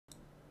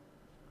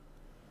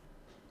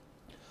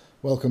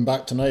Welcome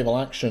back to Naval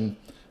Action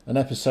and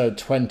episode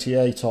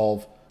 28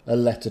 of A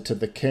Letter to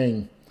the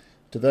King.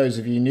 To those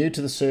of you new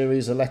to the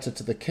series, A Letter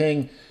to the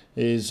King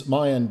is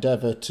my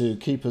endeavour to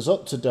keep us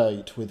up to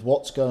date with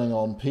what's going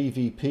on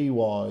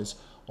PvP-wise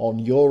on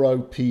Euro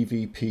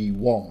PvP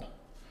 1.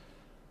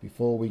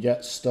 Before we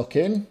get stuck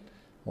in,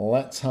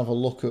 let's have a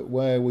look at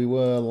where we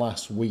were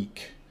last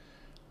week.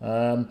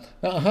 Now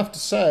I have to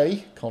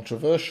say,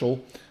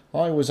 controversial,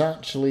 I was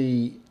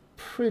actually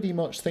pretty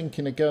much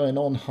thinking of going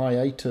on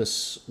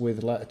hiatus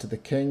with Letter to the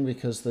King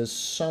because there's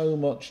so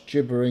much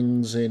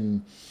gibberings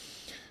in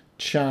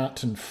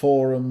chat and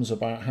forums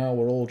about how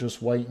we're all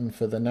just waiting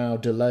for the now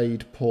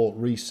delayed port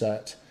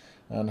reset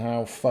and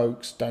how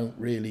folks don't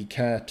really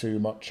care too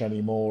much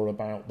anymore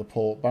about the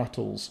port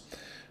battles.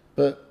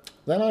 But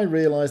then I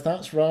realised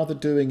that's rather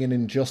doing an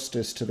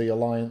injustice to the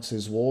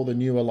Alliances War, the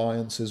new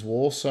Alliances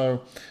War,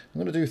 so I'm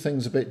going to do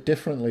things a bit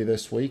differently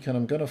this week, and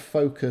I'm going to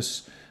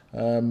focus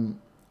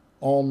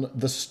on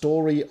the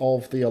story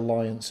of the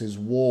Alliances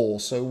War.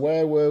 So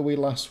where were we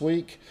last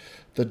week?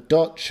 The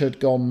Dutch had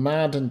gone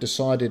mad and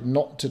decided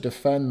not to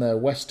defend their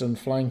western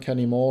flank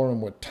anymore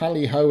and were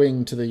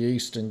tally-hoing to the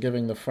east and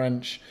giving the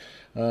French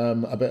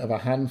a bit of a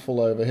handful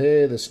over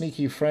here. The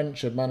sneaky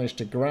French had managed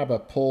to grab a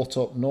port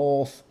up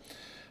north.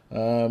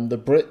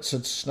 The Brits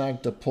had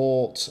snagged a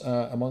port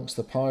amongst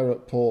the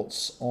pirate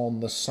ports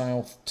on the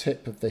south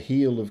tip of the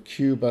heel of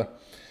Cuba.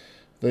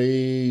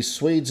 The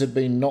Swedes had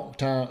been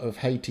knocked out of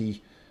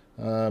Haiti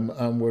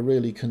and were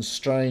really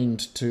constrained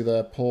to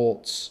their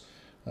ports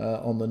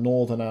on the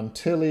northern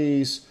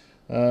Antilles.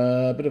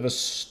 A bit of a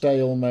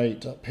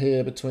stalemate up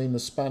here between the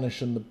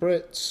Spanish and the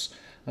Brits,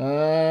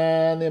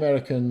 and the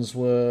Americans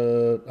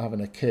were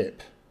having a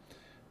kip.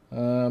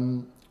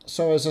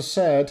 So as I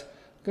said,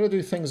 I'm going to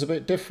do things a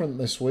bit different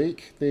this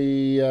week.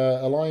 The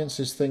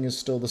alliances thing is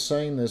still the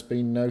same. There's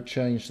been no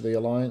change to the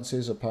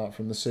alliances apart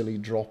from the silly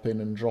drop in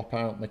and drop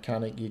out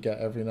mechanic you get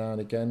every now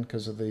and again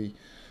because of the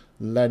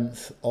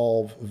length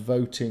of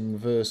voting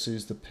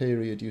versus the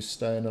period you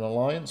stay in an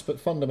alliance. But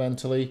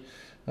fundamentally,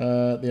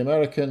 the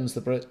Americans,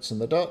 the Brits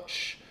and the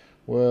Dutch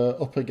were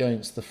up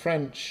against the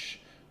French,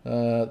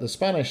 the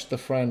Spanish, the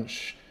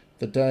French,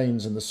 the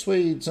Danes and the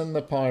Swedes, and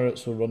the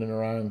pirates were running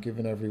around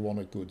giving everyone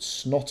a good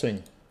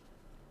snotting.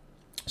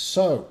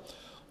 So,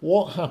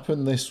 what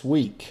happened this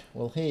week?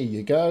 Well, here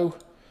you go.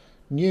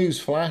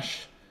 News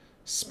flash.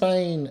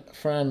 Spain,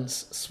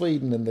 France,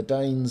 Sweden and the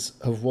Danes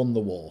have won the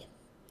war.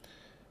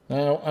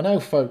 Now, I know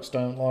folks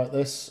don't like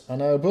this. I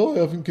know, but I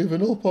haven't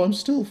given up. I'm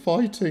still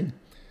fighting.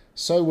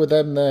 So were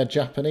them there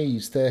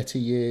Japanese 30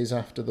 years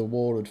after the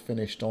war had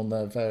finished on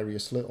their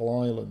various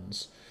little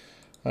islands.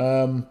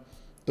 The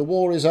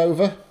war is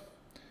over,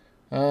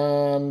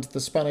 and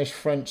the Spanish,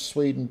 French,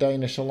 Sweden,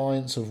 Danish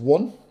alliance have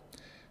won.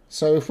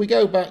 So if we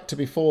go back to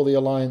before the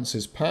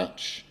alliances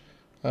patch,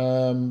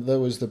 there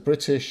was the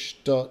British,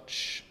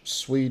 Dutch,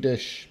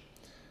 Swedish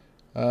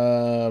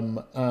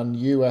and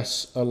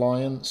US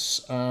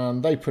alliance,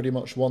 and they pretty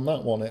much won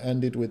that one. It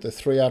ended with the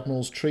Three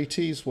Admirals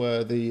Treaties,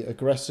 where the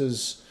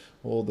aggressors,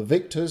 or the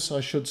victors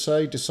I should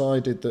say,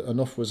 decided that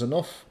enough was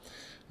enough.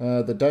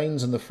 The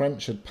Danes and the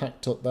French had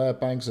packed up their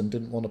bags and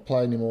didn't want to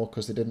play anymore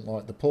because they didn't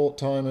like the port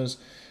timers.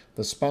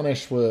 The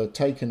Spanish were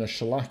taking a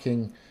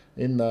shellacking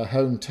in their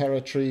home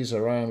territories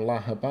around La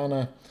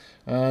Habana,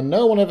 and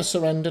no one ever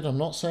surrendered. I'm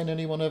not saying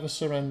anyone ever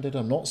surrendered,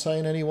 I'm not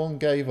saying anyone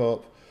gave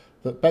up,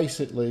 but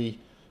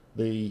basically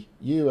the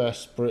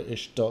US,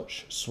 British,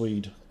 Dutch,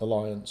 Swede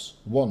alliance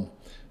won.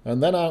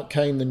 And then out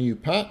came the new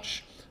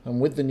patch, and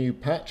with the new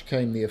patch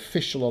came the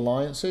official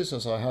alliances,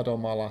 as I had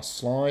on my last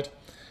slide,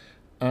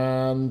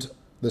 and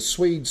the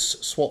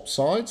Swedes swapped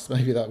sides.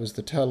 Maybe that was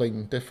the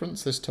telling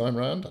difference this time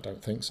round. I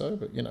don't think so,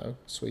 but you know,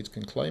 Swedes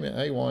can claim it,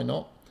 hey, why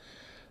not?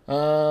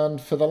 And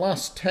for the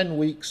last 10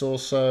 weeks or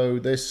so,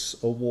 this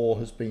war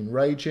has been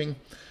raging,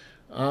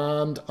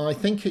 and I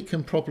think it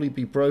can probably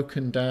be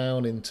broken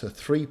down into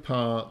three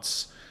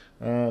parts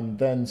and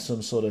then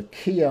some sort of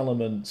key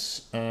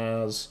elements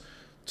as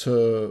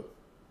to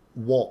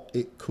what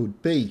it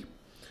could be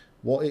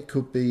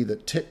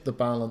that tipped the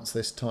balance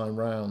this time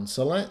round.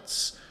 So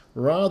let's,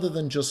 rather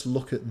than just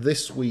look at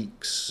this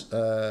week's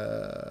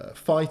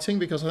fighting,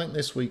 because I think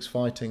this week's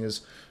fighting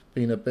has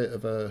been a bit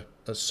of a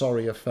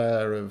sorry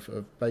affair of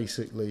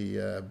basically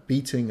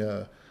beating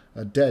a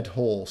dead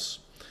horse.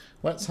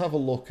 Let's have a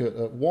look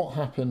at what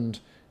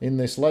happened in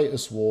this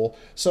latest war.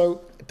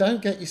 So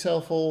don't get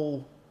yourself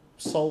all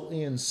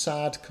salty and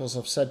sad because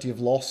I've said you've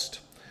lost,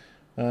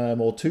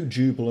 or too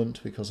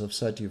jubilant because I've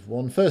said you've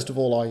won. First of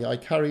all, I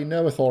carry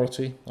no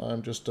authority.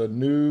 I'm just a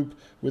noob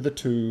with a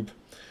tube.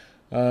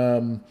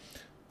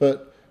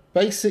 But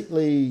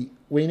basically,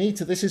 we need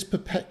to, this is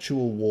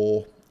perpetual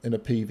war in a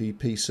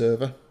PvP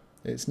server.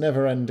 It's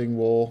never-ending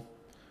war.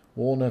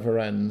 War never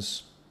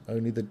ends.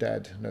 Only the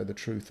dead know the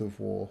truth of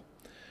war.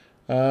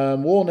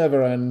 War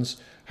never ends.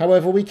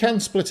 However, we can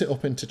split it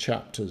up into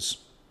chapters.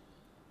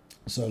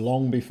 So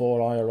long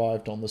before I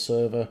arrived on the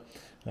server,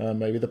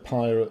 maybe the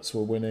pirates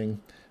were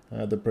winning,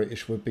 the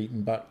British were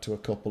beaten back to a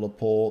couple of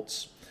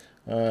ports,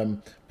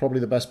 Probably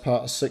the best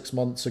part of 6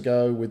 months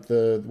ago, with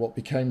what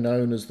became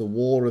known as the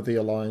War of the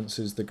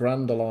Alliances, the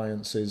Grand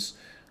Alliances.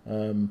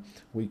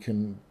 We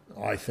can,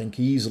 I think,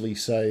 easily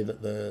say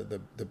that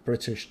the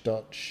British,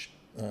 Dutch,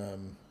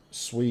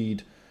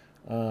 Swede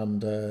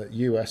and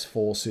US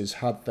forces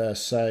had their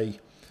say.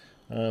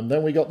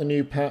 Then we got the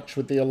new patch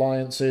with the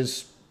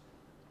alliances,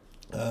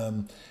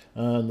 and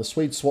the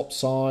Swedes swapped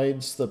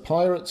sides. The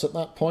pirates at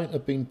that point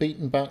had been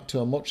beaten back to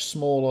a much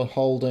smaller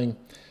holding.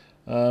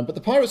 But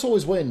the pirates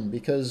always win,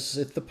 because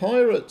if the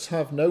pirates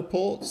have no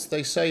ports,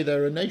 they say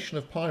they're a nation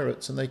of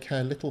pirates and they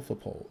care little for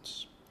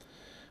ports.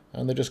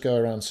 And they just go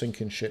around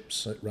sinking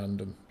ships at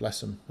random, bless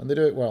them, and they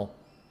do it well.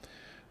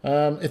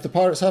 If the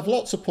pirates have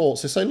lots of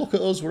ports, they say, look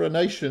at us, we're a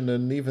nation,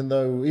 and even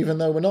though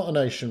we're not a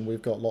nation,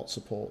 we've got lots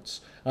of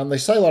ports. And they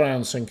sail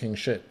around sinking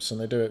ships, and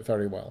they do it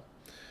very well.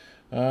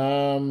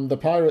 The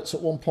pirates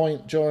at one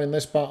point during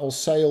this battle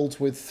sailed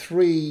with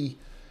three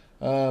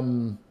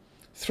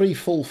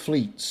full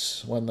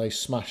fleets when they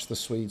smashed the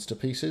Swedes to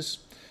pieces.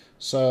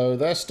 So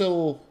they're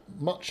still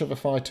much of a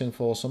fighting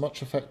force, a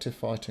much effective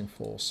fighting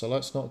force. So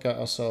let's not get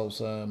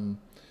ourselves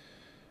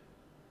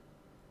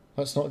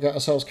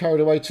carried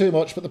away too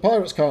much. But the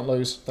pirates can't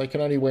lose; they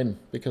can only win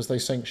because they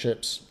sink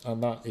ships,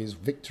 and that is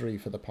victory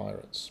for the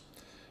pirates.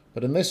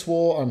 But in this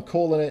war, I'm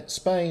calling it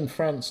Spain,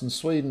 France, and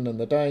Sweden, and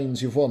the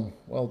Danes. You've won.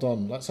 Well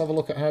done. Let's have a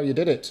look at how you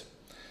did it.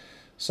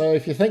 So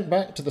if you think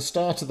back to the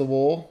start of the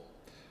war,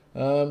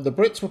 the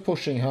Brits were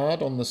pushing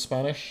hard on the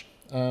Spanish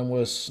and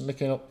were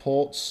nicking up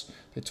ports.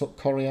 They took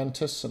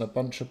Corrientes and a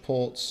bunch of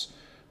ports.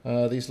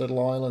 These little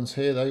islands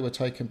here, they were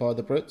taken by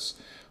the Brits.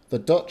 The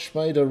Dutch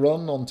made a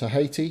run onto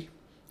Haiti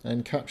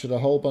and captured a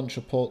whole bunch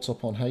of ports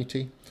up on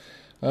Haiti.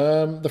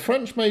 The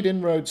French made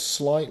inroads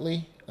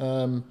slightly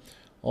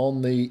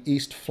on the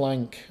east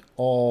flank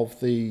of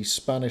the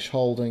Spanish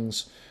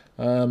holdings,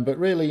 but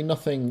really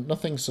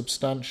nothing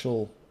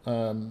substantial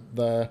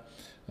there.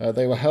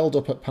 They were held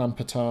up at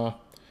Pampatà.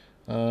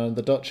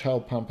 The Dutch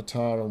held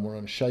Pampatà and were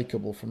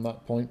unshakable from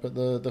that point, but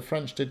the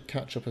French did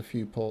catch up a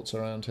few ports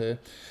around here.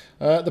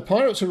 The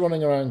pirates were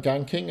running around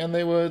ganking, and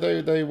they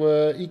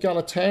were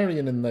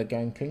egalitarian in their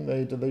ganking.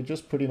 They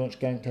just pretty much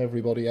ganked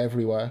everybody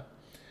everywhere.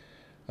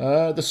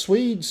 The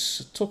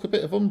Swedes took a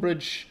bit of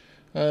umbrage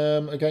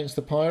against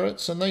the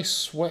pirates, and they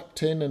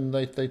swept in and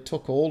they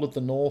took all of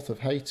the north of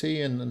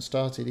Haiti and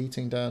started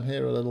eating down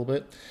here a little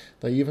bit.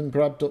 They even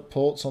grabbed up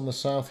ports on the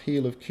south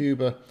heel of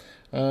Cuba,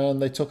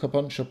 and they took a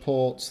bunch of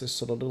ports, this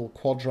sort of little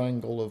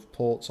quadrangle of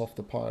ports off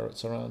the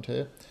pirates around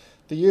here.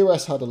 The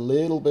US had a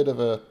little bit of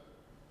a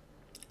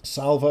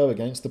salvo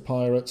against the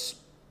pirates.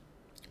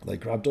 They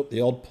grabbed up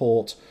the odd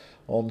port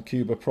on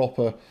Cuba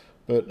proper,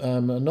 but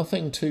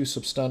nothing too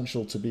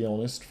substantial, to be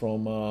honest,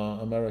 from our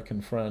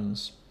American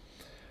friends.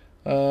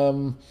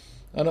 And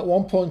at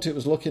one point it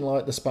was looking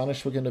like the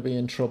Spanish were going to be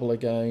in trouble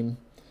again.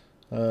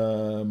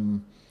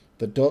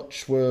 The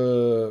Dutch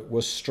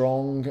were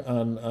strong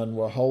and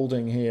were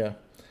holding here.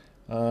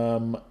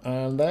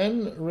 And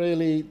then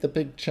really the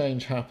big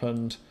change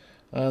happened.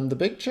 And the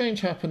big change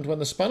happened when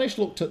the Spanish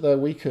looked at their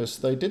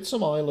weakest. They did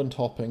some island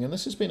hopping, and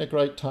this has been a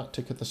great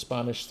tactic of the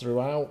Spanish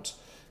throughout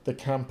the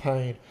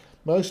campaign.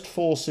 Most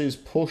forces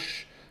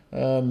push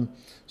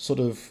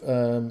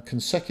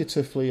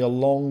consecutively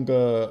along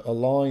a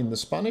line. The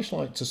Spanish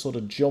like to sort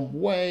of jump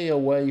way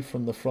away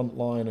from the front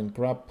line and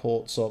grab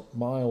ports up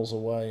miles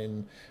away,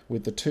 and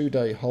with the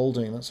 2-day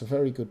holding, that's a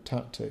very good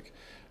tactic.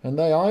 And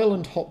they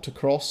island hopped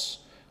across,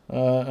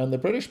 and the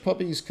British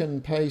puppies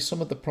can pay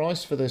some of the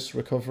price for this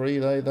recovery.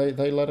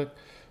 They let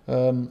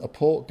a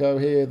port go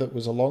here that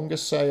was a longer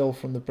sail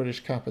from the British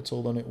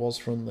capital than it was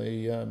from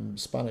the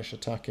Spanish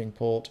attacking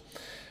port.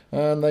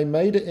 And they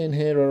made it in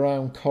here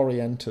around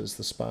Corrientes,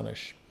 the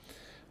Spanish.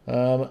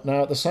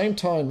 Now, at the same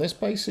time, this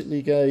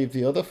basically gave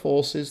the other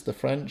forces, the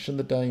French and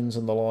the Danes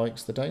and the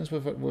likes, the Danes were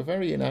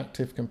very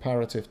inactive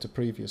comparative to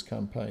previous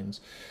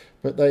campaigns,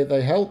 but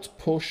they helped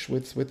push,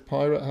 with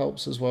pirate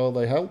helps as well,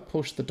 they helped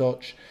push the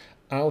Dutch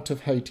out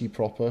of Haiti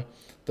proper.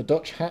 The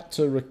Dutch had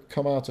to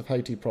come out of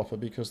Haiti proper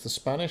because the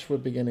Spanish were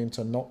beginning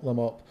to knock them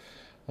up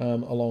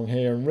along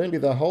here, and really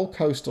the whole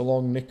coast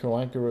along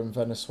Nicaragua and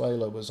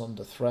Venezuela was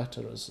under threat,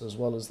 as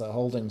well as their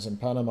holdings in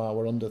Panama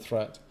were under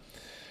threat.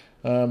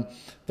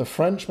 The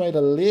French made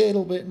a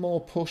little bit more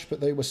push,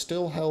 but they were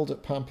still held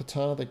at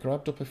Pampatà. They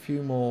grabbed up a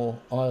few more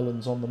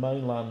islands on the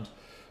mainland,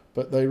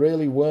 but they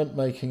really weren't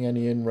making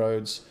any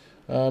inroads.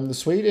 The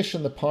Swedish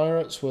and the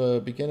pirates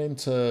were beginning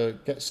to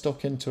get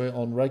stuck into it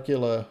on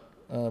regular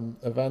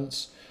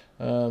events,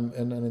 and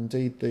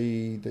indeed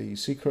the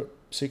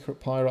secret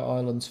pirate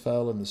islands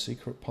fell, and the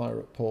secret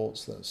pirate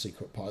ports,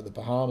 the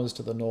Bahamas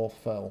to the north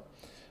fell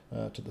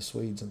to the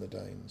Swedes and the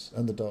Danes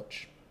and the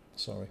Dutch.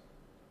 Sorry.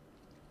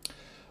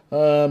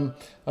 And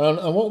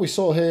what we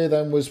saw here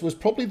then was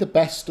probably the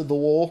best of the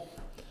war,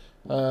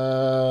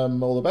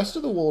 or the best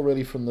of the war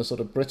really, from the sort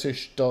of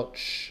British,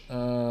 Dutch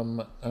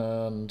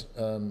and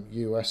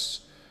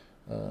US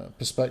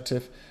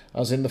perspective,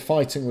 as in the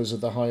fighting was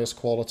of the highest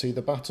quality.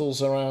 The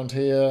battles around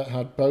here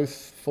had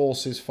both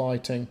forces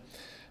fighting.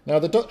 Now,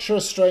 the Dutch are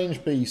a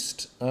strange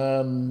beast.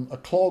 A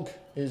clog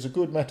is a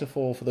good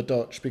metaphor for the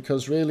Dutch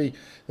because really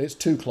it's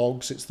two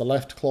clogs. It's the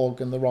left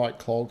clog and the right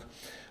clog.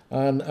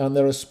 And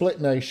they're a split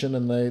nation,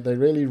 and they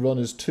really run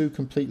as two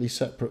completely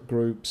separate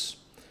groups,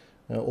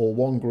 or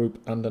one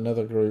group and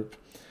another group.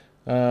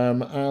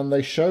 And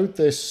they showed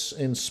this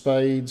in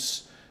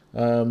spades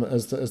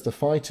as the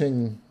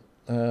fighting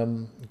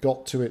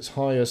got to its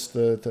highest.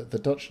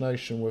 The Dutch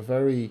nation were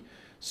very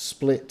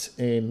split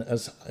in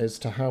as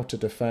to how to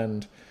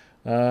defend.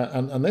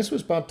 And this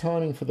was bad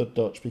timing for the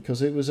Dutch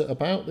because it was at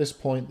about this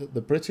point that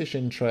the British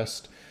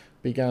interest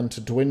began to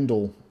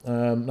dwindle.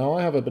 Now,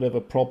 I have a bit of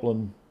a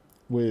problem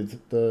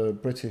with the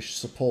British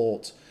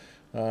support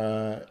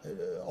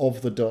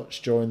of the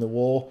Dutch during the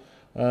war.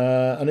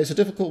 And it's a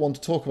difficult one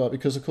to talk about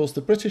because, of course,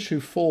 the British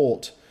who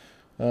fought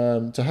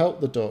to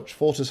help the Dutch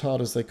fought as hard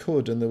as they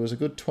could, and there was a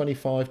good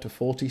 25 to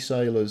 40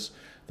 sailors.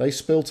 They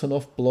spilt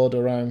enough blood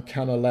around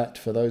Canalet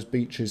for those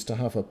beaches to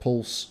have a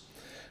pulse.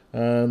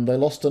 And they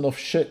lost enough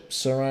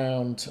ships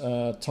around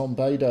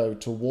Tombado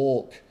to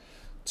walk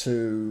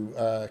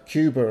to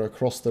Cuba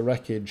across the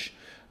wreckage.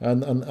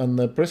 And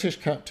the British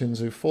captains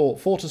who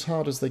fought as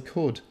hard as they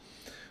could.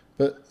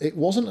 But it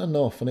wasn't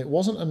enough, and it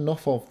wasn't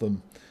enough of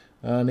them.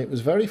 And it was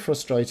very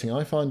frustrating.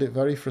 I find it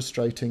very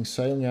frustrating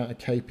sailing out of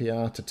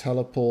KPR to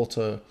teleport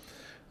a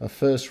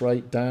first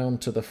rate down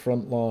to the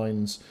front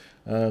lines,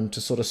 to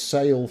sort of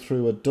sail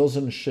through a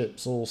dozen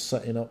ships all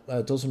setting up,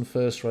 a dozen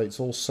first rates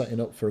all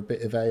setting up for a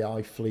bit of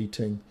AI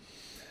fleeting,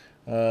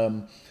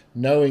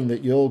 knowing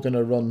that you're going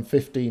to run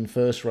 15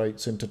 first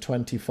rates into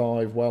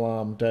 25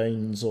 well-armed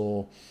Danes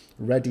or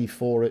ready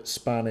for it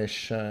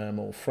Spanish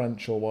or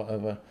French or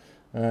whatever,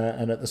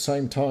 and at the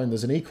same time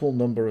there's an equal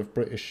number of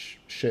British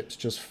ships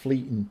just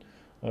fleeting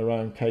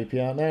around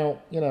KPR. Now,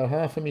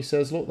 half of me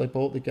says, look, they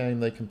bought the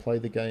game, they can play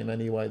the game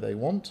any way they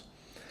want.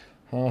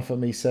 Half of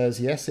me says,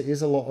 yes, it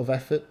is a lot of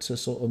effort to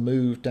sort of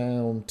move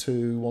down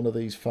to one of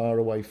these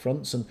faraway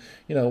fronts. And,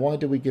 why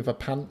do we give a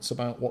pants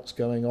about what's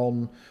going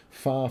on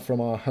far from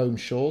our home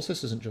shores?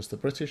 This isn't just the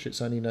British,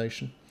 it's any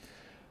nation.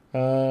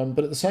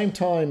 But at the same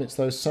time, it's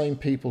those same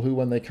people who,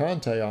 when they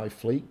can't AI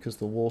fleet, because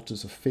the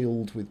waters are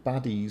filled with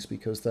baddies,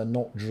 because they're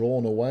not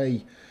drawn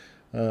away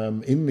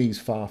in these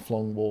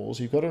far-flung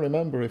wars. You've got to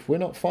remember, if we're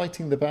not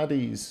fighting the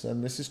baddies,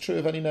 and this is true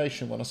of any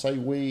nation, when I say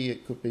we,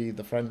 it could be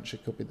the French,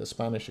 it could be the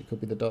Spanish, it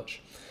could be the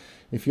Dutch.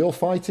 If your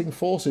fighting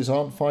forces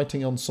aren't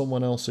fighting on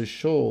someone else's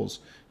shores,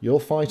 you're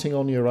fighting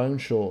on your own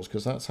shores,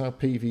 because that's how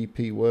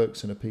PvP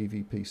works in a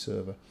PvP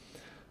server.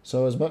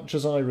 So as much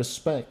as I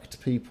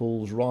respect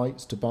people's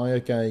rights to buy a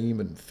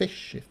game and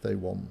fish if they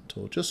want,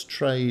 or just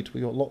trade,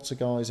 we've got lots of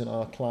guys in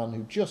our clan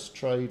who just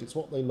trade, it's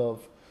what they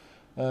love,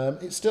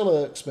 it still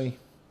irks me.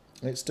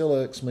 It still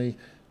irks me.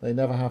 They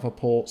never have a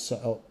port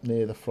set up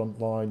near the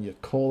front line. You're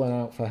calling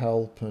out for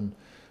help and,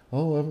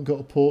 oh, I haven't got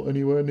a port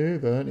anywhere near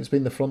there. And it's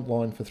been the front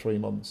line for 3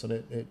 months, and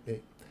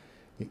it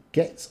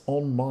gets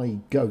on my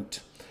goat.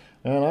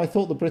 And I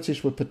thought the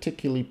British were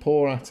particularly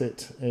poor at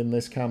it in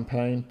this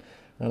campaign,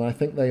 and I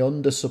think they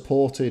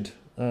under-supported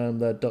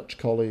their Dutch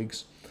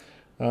colleagues.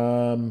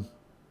 Now,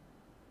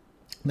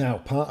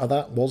 part of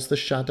that was the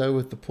shadow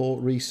of the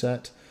port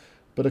reset.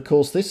 But of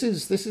course, this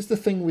is the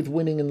thing with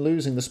winning and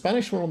losing. The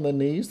Spanish were on their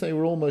knees; they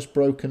were almost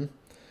broken.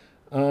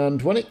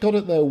 And when it got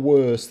at their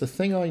worst, the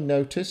thing I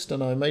noticed,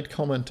 and I made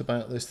comment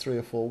about this 3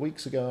 or 4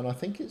 weeks ago, and I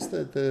think it's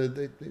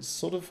it's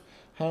sort of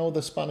how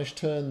the Spanish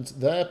turned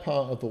their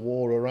part of the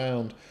war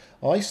around.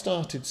 I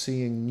started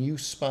seeing new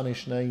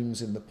Spanish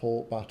names in the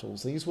port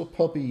battles. These were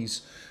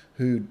pubbies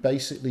who'd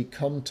basically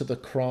come to the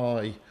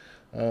cry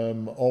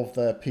of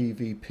their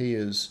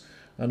PvPers.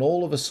 And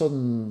all of a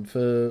sudden,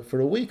 for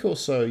a week or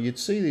so, you'd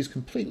see these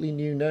completely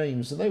new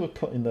names, and they were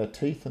cutting their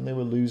teeth and they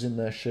were losing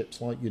their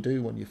ships like you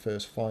do when you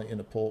first fight in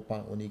a port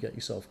battle and you get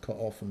yourself cut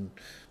off and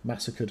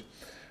massacred.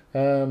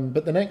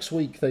 But the next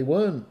week, they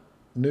weren't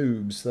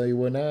noobs. They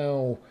were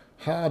now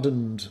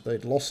hardened.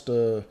 They'd lost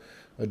a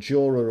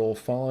juror or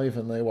 5,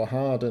 and they were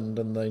hardened,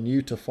 and they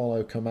knew to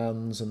follow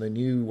commands, and they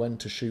knew when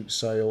to shoot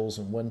sails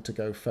and when to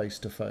go face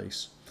to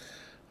face.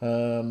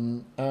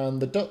 And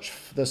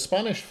the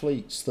Spanish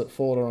fleets that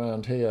fought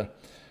around here,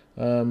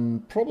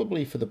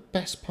 probably for the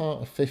best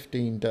part of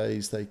 15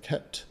 days, they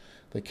kept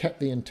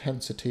the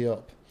intensity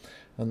up,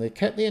 and they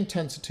kept the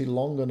intensity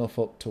long enough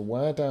up to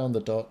wear down the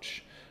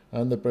Dutch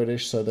and the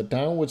British. So the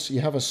downwards,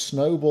 you have a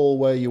snowball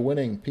where you're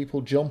winning.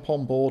 People jump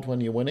on board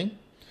when you're winning,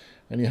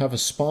 and you have a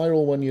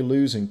spiral when you're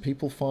losing.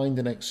 People find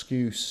an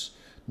excuse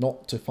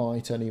not to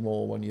fight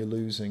anymore when you're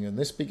losing, and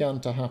this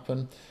began to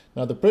happen.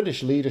 Now, the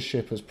British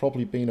leadership has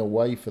probably been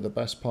away for the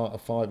best part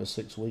of 5 or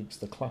 6 weeks.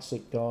 The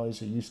classic guys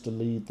who used to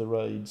lead the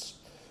raids,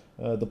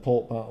 the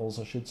port battles,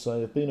 I should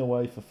say, have been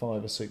away for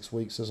 5 or 6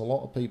 weeks. There's a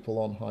lot of people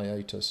on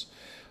hiatus.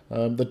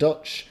 The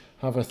Dutch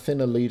have a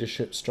thinner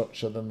leadership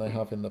structure than they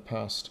have in the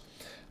past.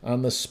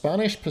 And the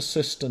Spanish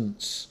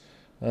persistence,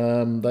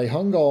 they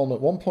hung on.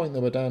 At one point,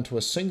 they were down to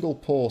a single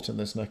port in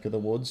this neck of the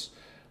woods,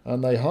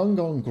 and they hung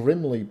on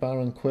grimly,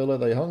 Barranquilla.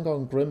 They hung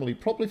on grimly,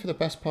 probably for the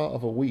best part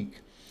of a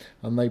week.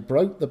 and they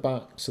broke the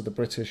backs of the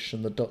British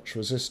and the Dutch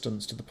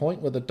resistance to the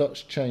point where the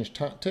Dutch changed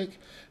tactic.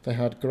 They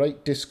had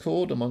great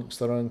discord amongst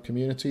their own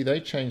community. They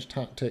changed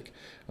tactic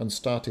and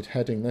started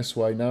heading this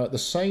way. Now, at the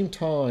same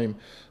time,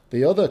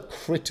 the other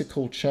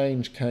critical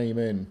change came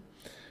in,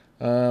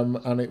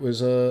 and it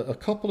was a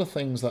couple of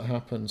things that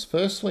happened.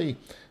 Firstly,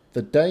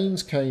 the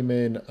Danes came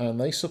in and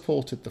they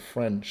supported the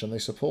French, and they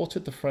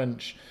supported the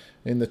French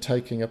in the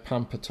taking of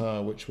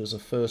Pampelune, which was a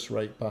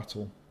first-rate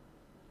battle.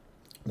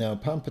 Now,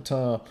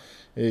 Pampelune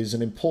is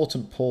an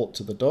important port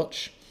to the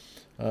Dutch.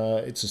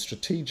 It's a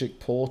strategic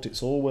port.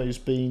 It's always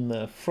been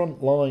their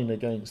front line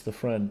against the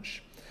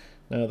French.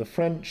 Now, the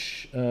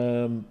French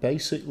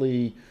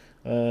basically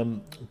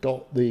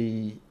got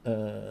the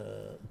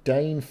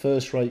Dane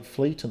first-rate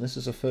fleet, and this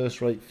is a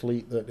first-rate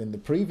fleet that in the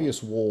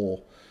previous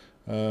war,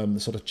 the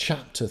sort of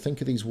chapter,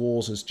 think of these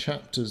wars as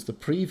chapters, the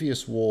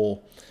previous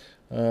war,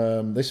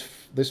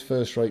 this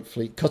first-rate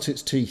fleet cut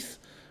its teeth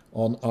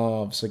on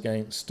Arves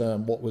against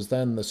what was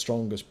then the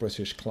strongest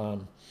British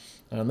clan.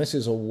 And this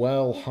is a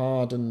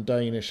well-hardened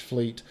Danish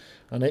fleet,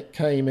 and it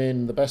came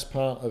in, the best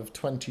part of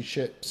 20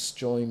 ships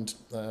joined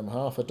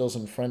half a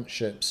dozen French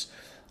ships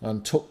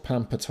and took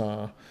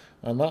Pampelune,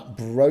 and that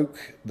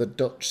broke the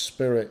Dutch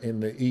spirit in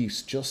the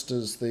east, just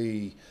as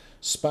the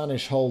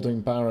Spanish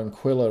holding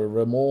Barranquilla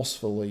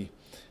remorsefully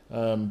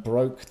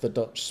broke the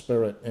Dutch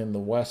spirit in the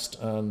west,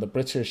 and the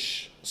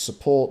British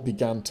support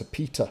began to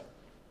peter.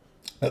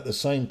 At the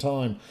same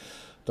time,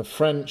 the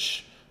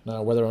French,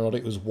 now whether or not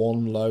it was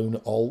one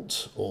lone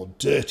alt or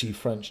dirty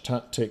French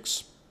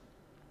tactics,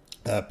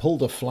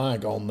 pulled a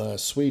flag on their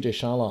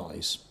Swedish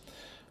allies,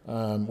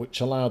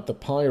 which allowed the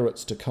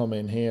pirates to come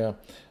in here,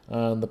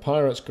 and the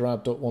pirates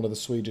grabbed up one of the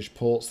Swedish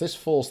ports. This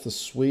forced the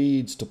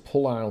Swedes to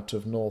pull out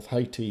of North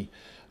Haiti,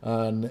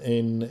 and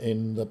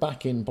in the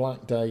back in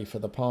black day for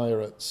the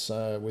pirates,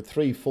 with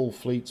 3 full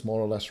fleets more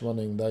or less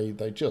running,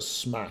 they just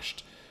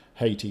smashed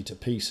Haiti to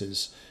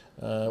pieces,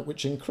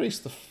 which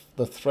increased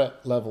the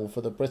threat level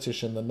for the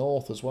British in the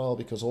north as well,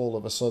 because all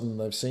of a sudden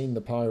they've seen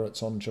the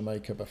pirates on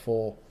Jamaica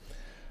before.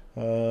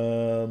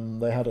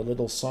 They had a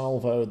little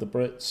salvo, the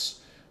Brits,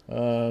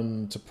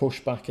 to push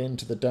back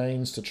into the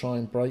Danes to try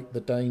and break the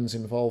Danes'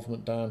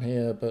 involvement down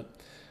here, but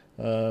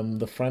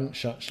the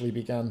French actually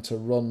began to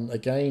run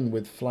again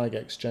with flag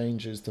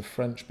exchanges. The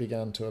French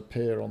began to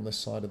appear on this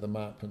side of the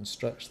map and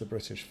stretch the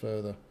British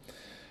further.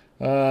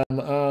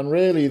 And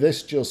really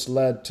this just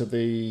led to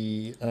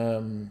the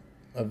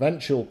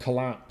eventual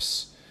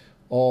collapse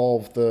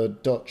of the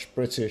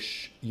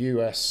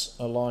Dutch-British-US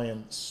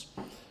alliance,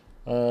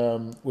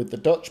 with the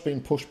Dutch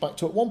being pushed back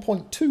to, at one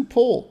point, two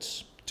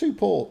ports,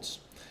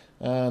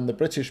 and the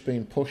British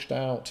being pushed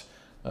out,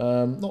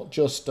 not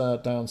just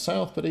down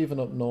south, but even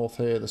up north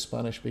here. The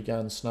Spanish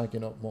began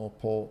snagging up more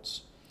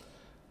ports.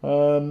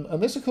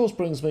 And this, of course,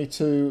 brings me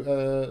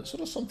to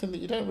sort of something that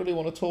you don't really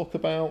want to talk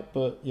about,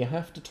 but you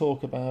have to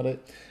talk about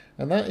it,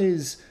 and that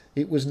is,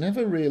 it was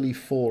never really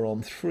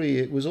 4-on-3.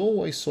 It was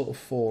always sort of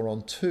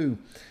 4-on-2,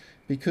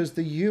 because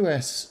the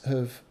US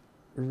have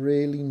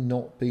really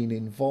not been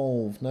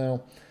involved.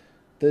 Now,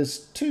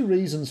 there's 2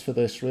 reasons for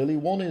this, really.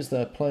 One is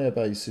their player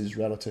base is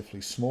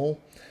relatively small,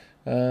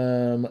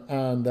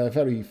 and they're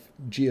very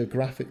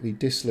geographically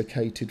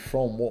dislocated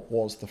from what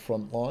was the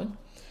front line.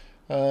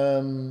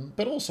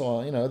 But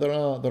also, you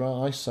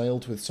know, I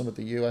sailed with some of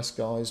the US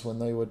guys when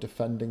they were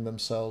defending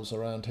themselves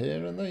around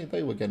here, and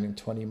they were getting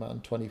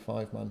 20-man,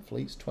 25-man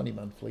fleets,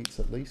 20-man fleets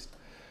at least.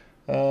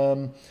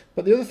 But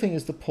the other thing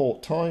is the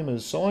port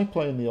timers. So I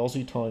play in the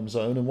Aussie time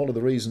zone, and one of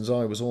the reasons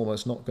I was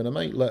almost not going to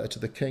make Letter to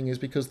the King is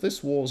because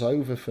this war's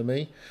over for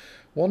me.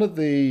 One of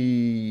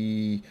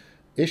the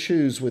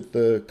issues with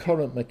the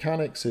current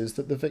mechanics is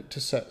that the victor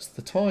sets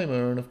the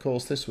timer, and of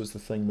course this was the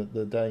thing that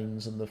the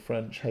Danes and the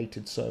French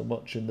hated so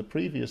much in the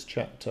previous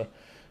chapter,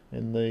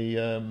 in the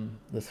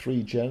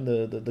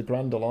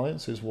Grand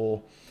Alliances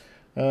War.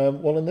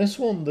 Well, in this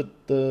one,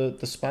 the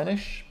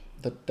Spanish,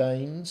 the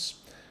Danes,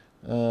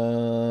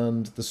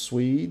 and the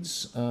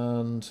Swedes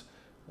and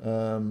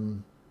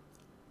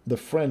the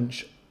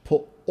French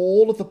put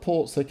all of the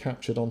ports they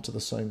captured onto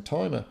the same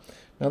timer.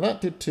 Now that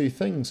did 2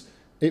 things.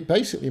 It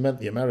basically meant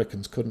the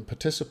Americans couldn't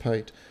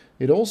participate.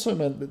 It also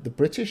meant that the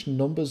British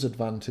numbers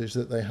advantage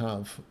that they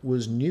have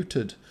was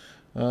neutered,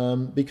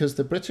 because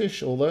the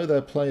British, although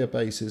their player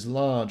base is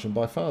large and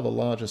by far the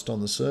largest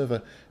on the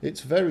server,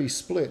 it's very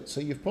split. So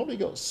you've probably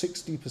got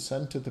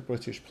 60% of the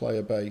British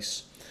player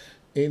base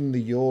in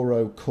the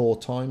Euro core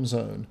time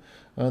zone,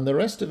 and the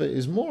rest of it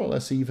is more or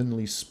less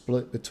evenly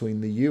split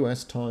between the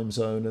US time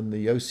zone and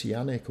the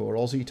Oceanic or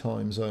Aussie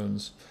time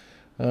zones.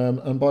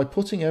 And by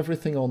putting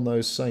everything on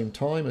those same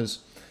timers,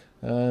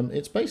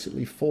 it's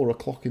basically 4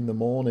 o'clock in the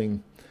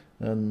morning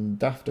and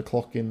daft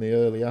o'clock in the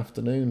early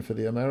afternoon for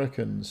the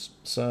Americans.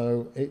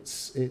 So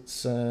it's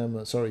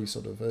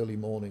sort of early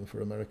morning for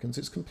Americans.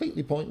 It's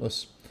completely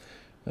pointless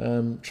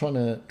trying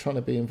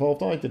to be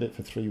involved. I did it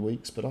for 3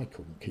 weeks, but I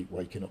couldn't keep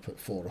waking up at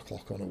 4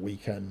 o'clock on a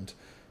weekend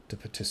to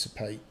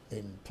participate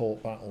in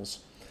port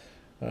battles.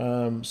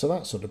 So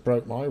that sort of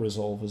broke my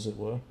resolve, as it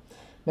were.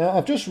 Now,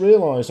 I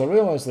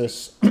realised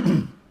this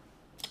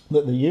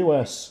that the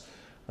US,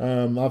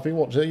 I've been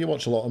watching, you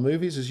watch a lot of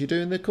movies as you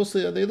do, and of course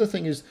the other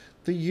thing is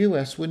the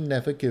US were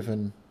never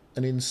given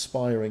an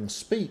inspiring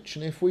speech.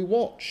 And if we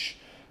watch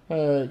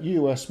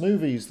US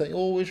movies, they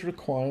always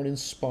require an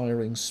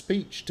inspiring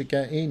speech to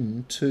get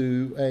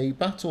into a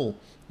battle.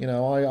 You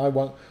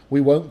know,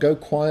 we won't go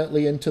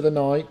quietly into the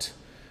night.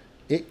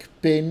 Ich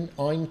bin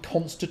ein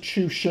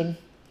Constitution.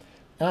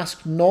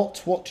 Ask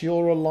not what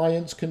your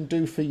alliance can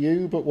do for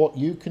you, but what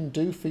you can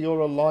do for your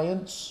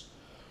alliance.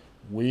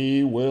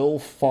 We will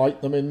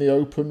fight them in the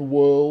open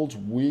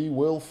world. We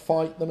will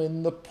fight them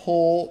in the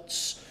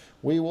ports.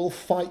 We will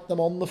fight them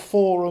on the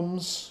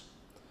forums.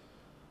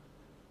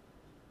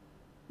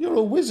 You're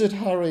a wizard,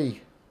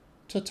 Harry.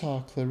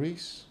 Ta-ta,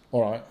 Clarice.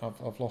 All right,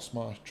 I've lost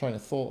my train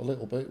of thought a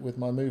little bit with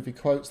my movie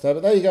quotes there,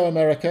 but there you go,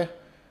 America.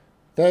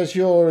 There's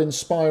your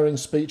inspiring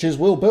speeches.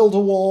 We'll build a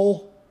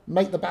wall.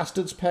 Make the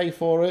bastards pay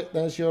for it.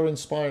 There's your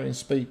inspiring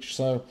speech.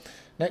 So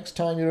next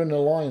time you're in an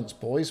alliance,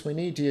 boys, we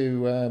need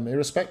you,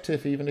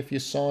 irrespective, even if you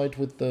side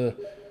with the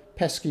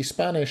pesky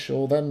Spanish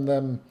or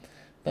them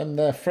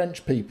they're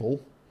French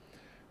people.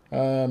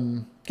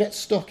 Get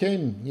stuck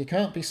in. You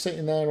can't be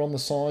sitting there on the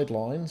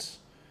sidelines,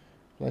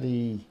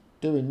 bloody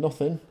doing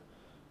nothing.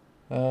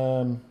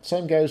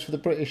 Same goes for the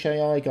British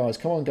AI guys.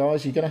 Come on,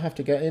 guys, you're going to have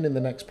to get in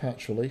the next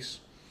patch release.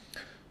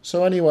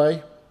 So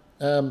anyway,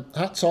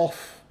 hats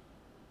off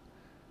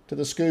to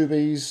the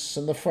Scoobies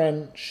and the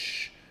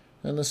French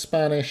and the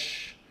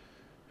Spanish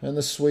and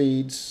the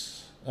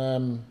Swedes.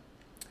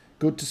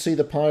 Good to see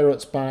the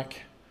pirates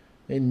back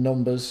in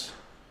numbers.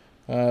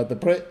 The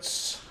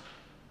Brits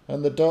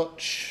and the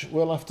Dutch,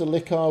 we'll have to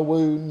lick our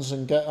wounds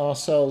and get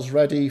ourselves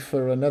ready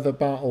for another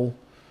battle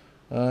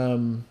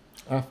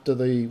after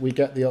we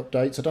get the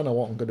updates. I don't know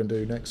what I'm going to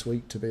do next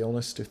week, to be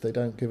honest, if they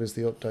don't give us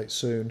the update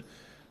soon.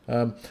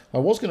 I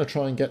was going to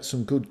try and get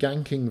some good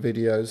ganking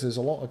videos. There's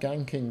a lot of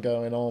ganking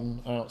going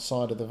on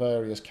outside of the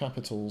various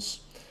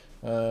capitals.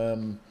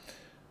 In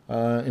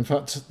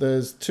fact,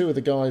 there's two of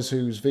the guys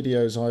whose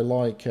videos I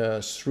like,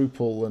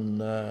 Srupal and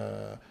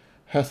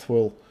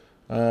Jeheil.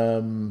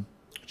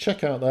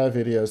 Check out their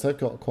videos. They've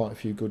got quite a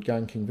few good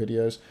ganking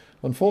videos.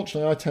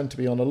 Unfortunately, I tend to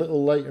be on a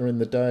little later in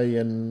the day,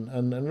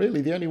 and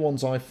really the only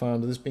ones I've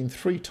found, there's been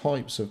three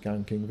types of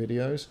ganking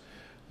videos.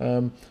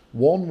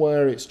 One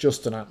where it's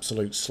just an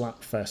absolute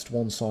slap fest.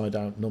 One side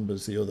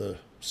outnumbers the other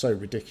so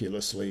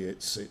ridiculously.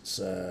 It's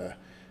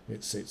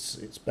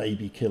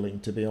baby killing,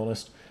 to be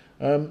honest.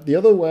 The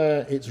other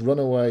where it's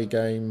runaway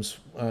games,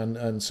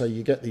 and so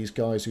you get these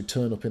guys who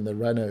turn up in the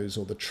Renaults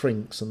or the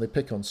Trinks and they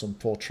pick on some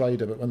poor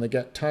trader, but when they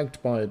get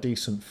tagged by a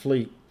decent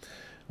fleet,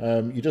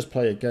 you just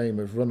play a game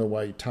of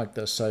runaway, tag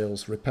their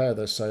sails, repair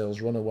their sails,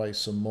 run away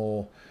some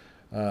more,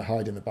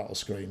 hide in the battle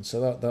screen.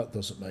 So that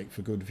doesn't make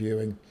for good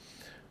viewing.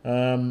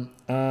 The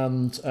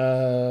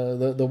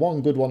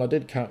one good one I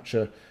did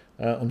capture,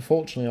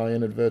 unfortunately I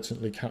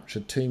inadvertently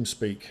captured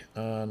TeamSpeak,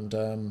 and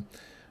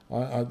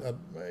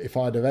if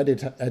I'd have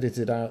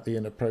edited out the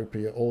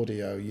inappropriate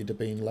audio, you'd have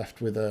been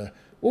left with a,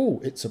 "Oh,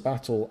 it's a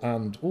battle,"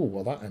 and "Oh,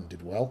 well, that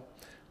ended well,"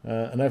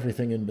 and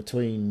everything in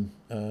between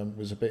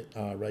was a bit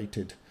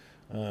R-rated,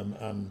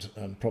 and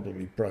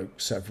probably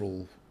broke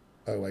several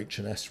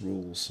OH&S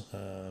rules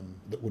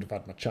that would have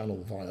had my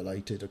channel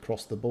violated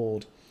across the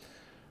board.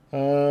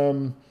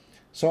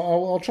 So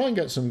I'll try and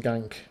get some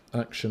gank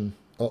action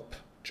up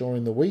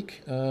during the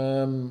week,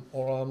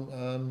 or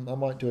I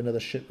might do another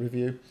ship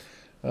review,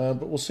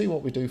 but we'll see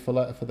what we do for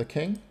Letter for the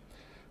King.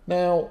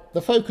 Now,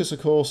 the focus,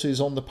 of course,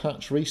 is on the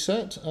patch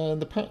reset, and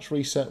the patch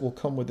reset will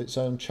come with its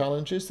own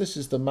challenges. This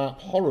is the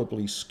map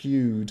horribly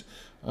skewed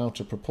out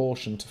of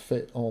proportion to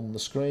fit on the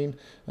screen.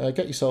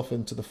 Get yourself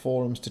into the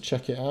forums to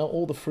check it out.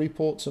 All the free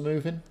ports are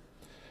moving.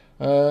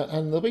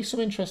 And there'll be some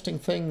interesting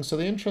things. So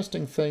the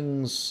interesting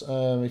things,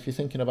 if you're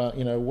thinking about,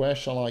 where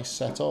shall I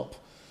set up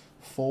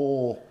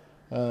for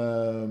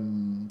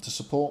to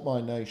support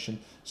my nation?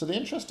 So the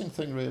interesting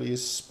thing really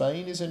is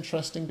Spain is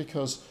interesting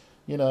because,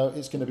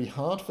 it's going to be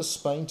hard for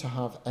Spain to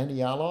have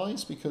any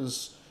allies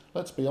because,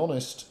 let's be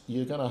honest,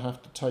 you're going to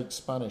have to take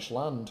Spanish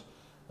land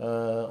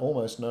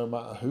almost no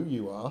matter who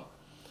you are.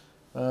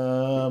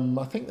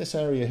 I think this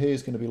area here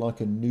is going to be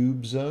like a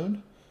noob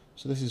zone.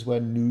 So this is where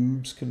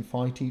noobs can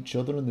fight each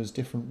other, and there's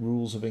different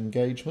rules of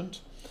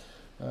engagement.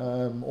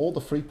 All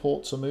the free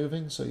ports are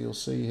moving, so you'll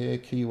see here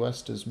Key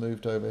West has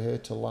moved over here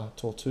to La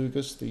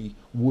Tortugas, the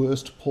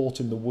worst port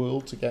in the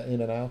world to get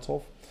in and out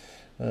of.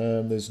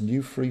 There's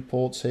new free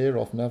ports here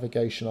off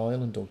Navigation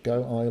Island, or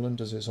Go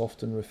Island as it's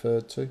often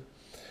referred to.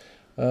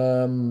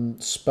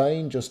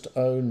 Spain just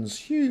owns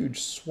huge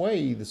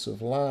swathes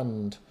of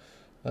land.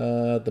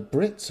 The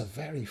Brits are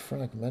very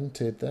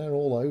fragmented, they're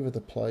all over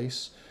the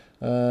place.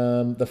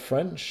 The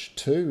French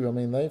too, I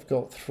mean, they've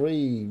got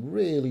three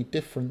really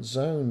different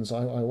zones.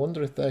 I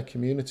wonder if their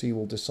community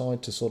will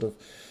decide to sort of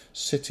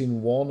sit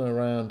in one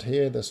around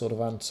here, their sort of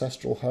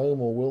ancestral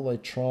home, or will they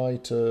try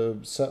to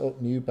set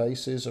up new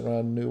bases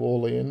around New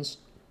Orleans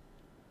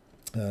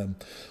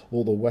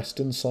or the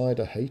western side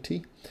of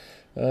Haiti.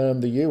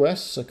 The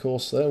US, of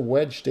course, they're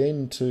wedged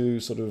into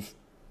sort of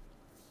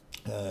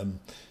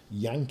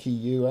Yankee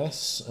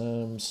US.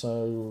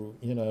 So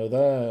you know,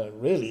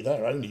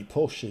 their only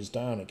push is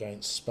down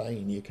against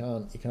Spain. You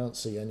can't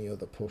see any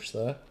other push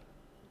there.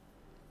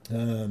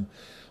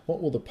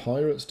 What will the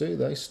pirates do?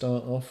 They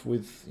start off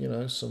with, you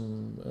know,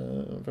 some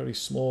very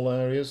small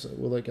areas.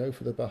 Will they go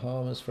for the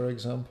Bahamas, for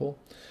example?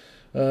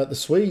 The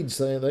Swedes,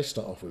 they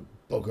start off with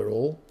bugger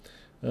all.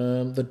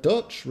 The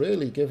Dutch,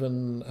 really,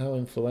 given how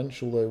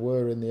influential they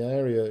were in the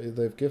area,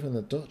 they've given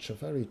the Dutch a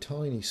very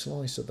tiny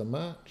slice of the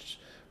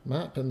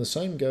map, and the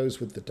same goes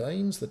with the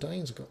Danes. The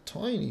Danes have got a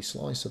tiny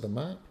slice of the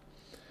map.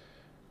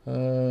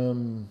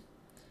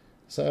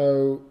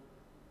 So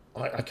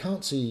I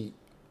can't see,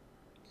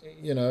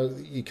 you know,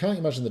 you can't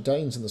imagine the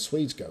Danes and the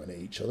Swedes going at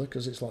each other,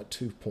 because it's like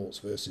 2 ports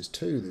versus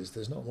 2.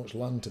 There's not much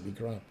land to be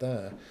grabbed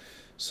there.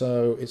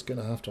 So it's going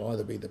to have to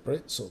either be the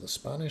Brits or the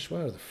Spanish.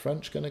 Where are the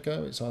French going to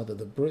go? It's either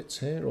the Brits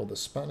here or the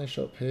Spanish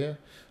up here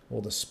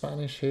or the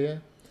Spanish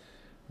here.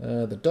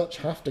 The Dutch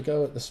have to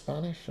go at the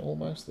Spanish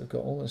almost. They've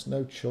got almost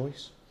no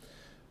choice.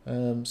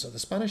 So the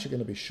Spanish are going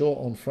to be short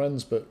on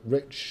friends but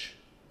rich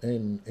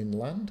in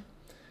land.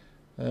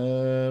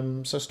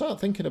 So start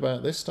thinking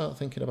about this. Start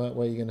thinking about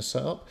where you're going to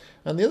set up.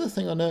 And the other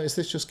thing I noticed,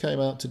 this just came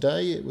out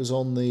today. It was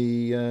on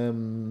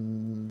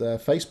their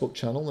Facebook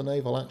channel, the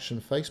Naval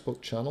Action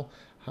Facebook channel.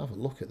 Have a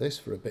look at this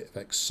for a bit of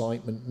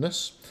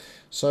excitementness.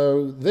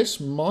 So this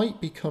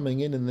might be coming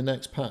in the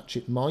next patch.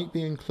 It might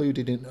be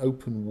included in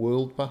open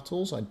world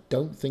battles. I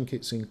don't think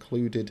it's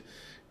included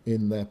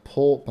in their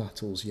port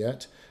battles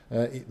yet.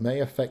 It may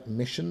affect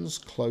missions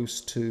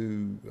close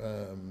to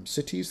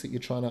cities that you're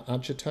trying to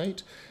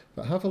agitate.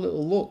 But have a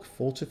little look.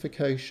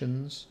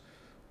 Fortifications,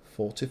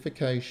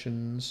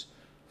 fortifications,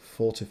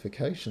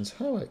 fortifications.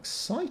 How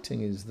exciting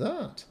is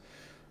that?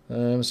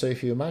 So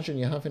if you imagine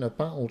you're having a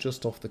battle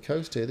just off the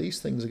coast here,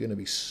 these things are going to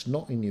be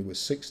snotting you with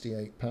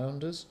 68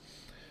 pounders.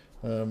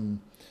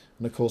 And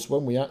of course,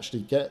 when we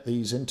actually get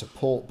these into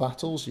port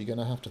battles, you're going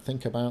to have to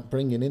think about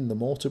bringing in the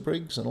mortar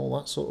brigs and all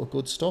that sort of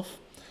good stuff.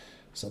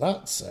 So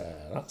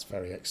that's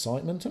very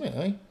excitement, isn't it,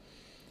 eh?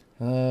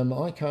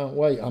 I can't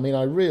wait. I mean,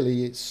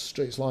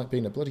 it's like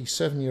being a bloody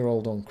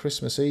 7-year-old on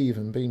Christmas Eve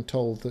and being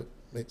told that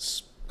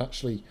it's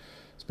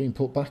been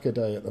put back a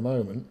day at the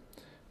moment.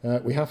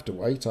 We have to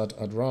wait.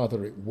 I'd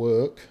rather it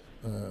work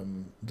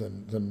than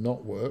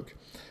not work.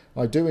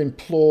 I do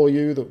implore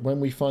you that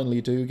when we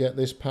finally do get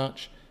this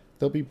patch,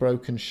 there'll be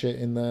broken shit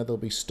in there. There'll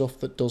be stuff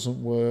that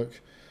doesn't work.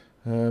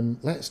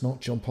 Let's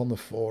not jump on the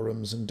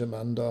forums and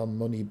demand our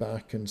money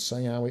back and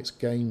say how it's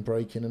game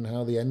breaking and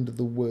how the end of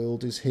the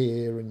world is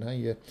here and how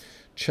you're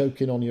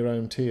choking on your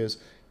own tears.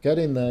 Get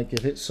in there,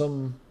 give it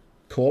some,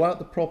 call out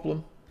the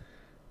problem,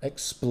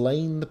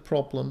 explain the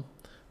problem,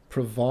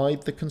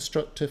 provide the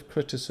constructive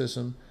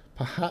criticism,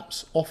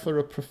 perhaps offer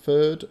a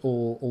preferred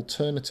or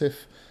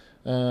alternative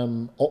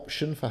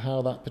option for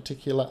how that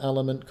particular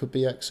element could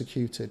be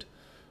executed.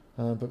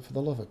 But for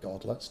the love of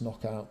God, let's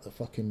knock out the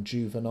fucking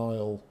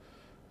juvenile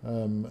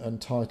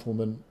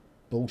entitlement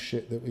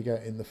bullshit that we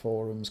get in the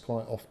forums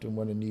quite often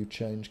when a new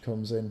change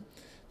comes in.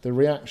 The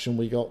reaction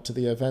we got to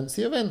the events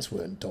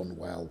weren't done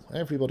well.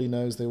 Everybody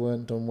knows they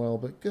weren't done well,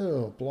 but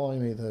God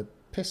blimey, the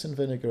piss and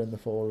vinegar in the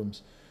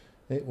forums.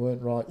 It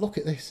weren't right. Look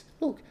at this.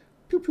 Look,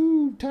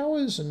 pew-pew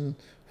towers and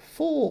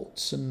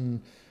forts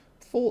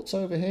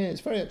over here.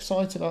 It's very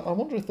exciting. I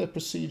wonder if they're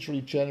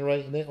procedurally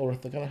generating it or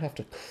if they're going to have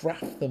to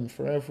craft them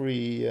for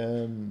every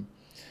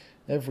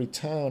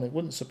town. It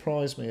wouldn't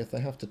surprise me if they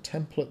have to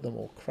template them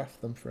or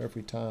craft them for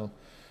every town.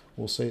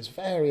 We'll see. It's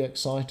very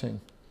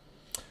exciting.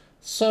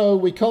 So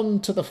we come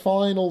to the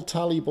final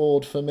tally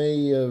board for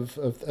me of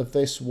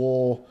this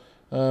war.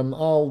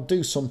 I'll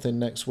do something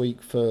next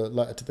week for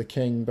Letter to the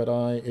King, but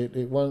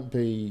it won't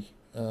be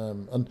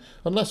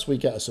unless we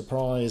get a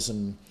surprise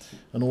and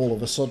all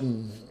of a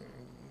sudden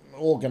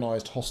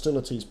organised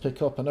hostilities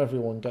pick up and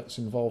everyone gets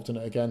involved in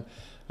it again.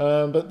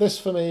 But this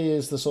for me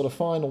is the sort of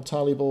final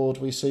tally board.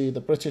 We see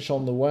the British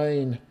on the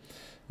wane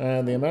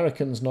and the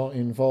Americans not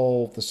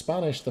involved, the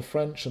Spanish, the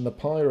French and the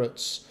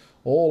pirates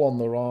all on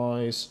the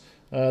rise.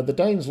 The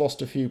Danes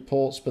lost a few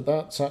ports, but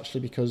that's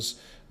actually because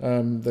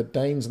the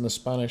Danes and the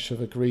Spanish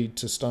have agreed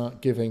to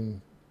start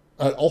giving,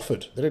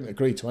 offered, they didn't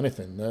agree to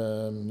anything,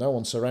 no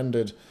one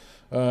surrendered,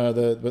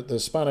 but the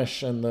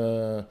Spanish and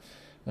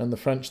the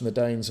French and the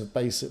Danes have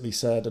basically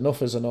said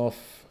enough is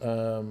enough,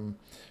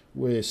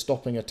 we're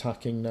stopping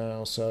attacking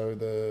now, so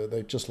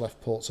they've just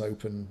left ports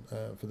open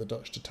for the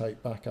Dutch to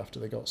take back after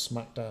they got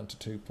smacked down to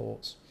 2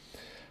 ports.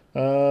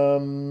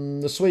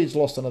 The Swedes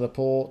lost another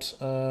port,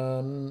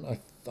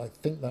 I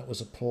think that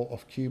was a port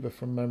off Cuba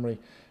from memory,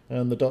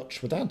 and the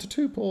Dutch were down to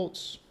 2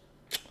 ports.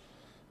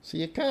 So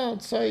you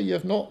can't say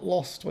you've not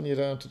lost when you're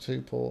down to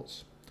 2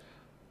 ports.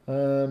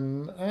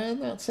 And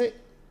that's it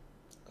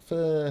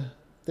for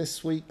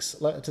this week's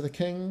Letter to the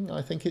King.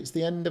 I think it's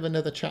the end of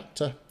another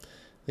chapter,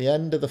 the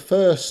end of the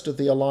first of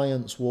the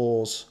Alliance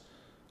Wars.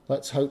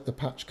 Let's hope the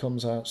patch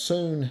comes out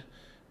soon,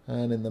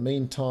 and in the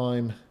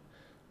meantime,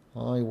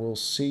 I will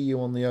see you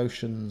on the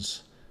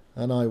oceans,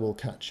 and I will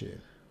catch you.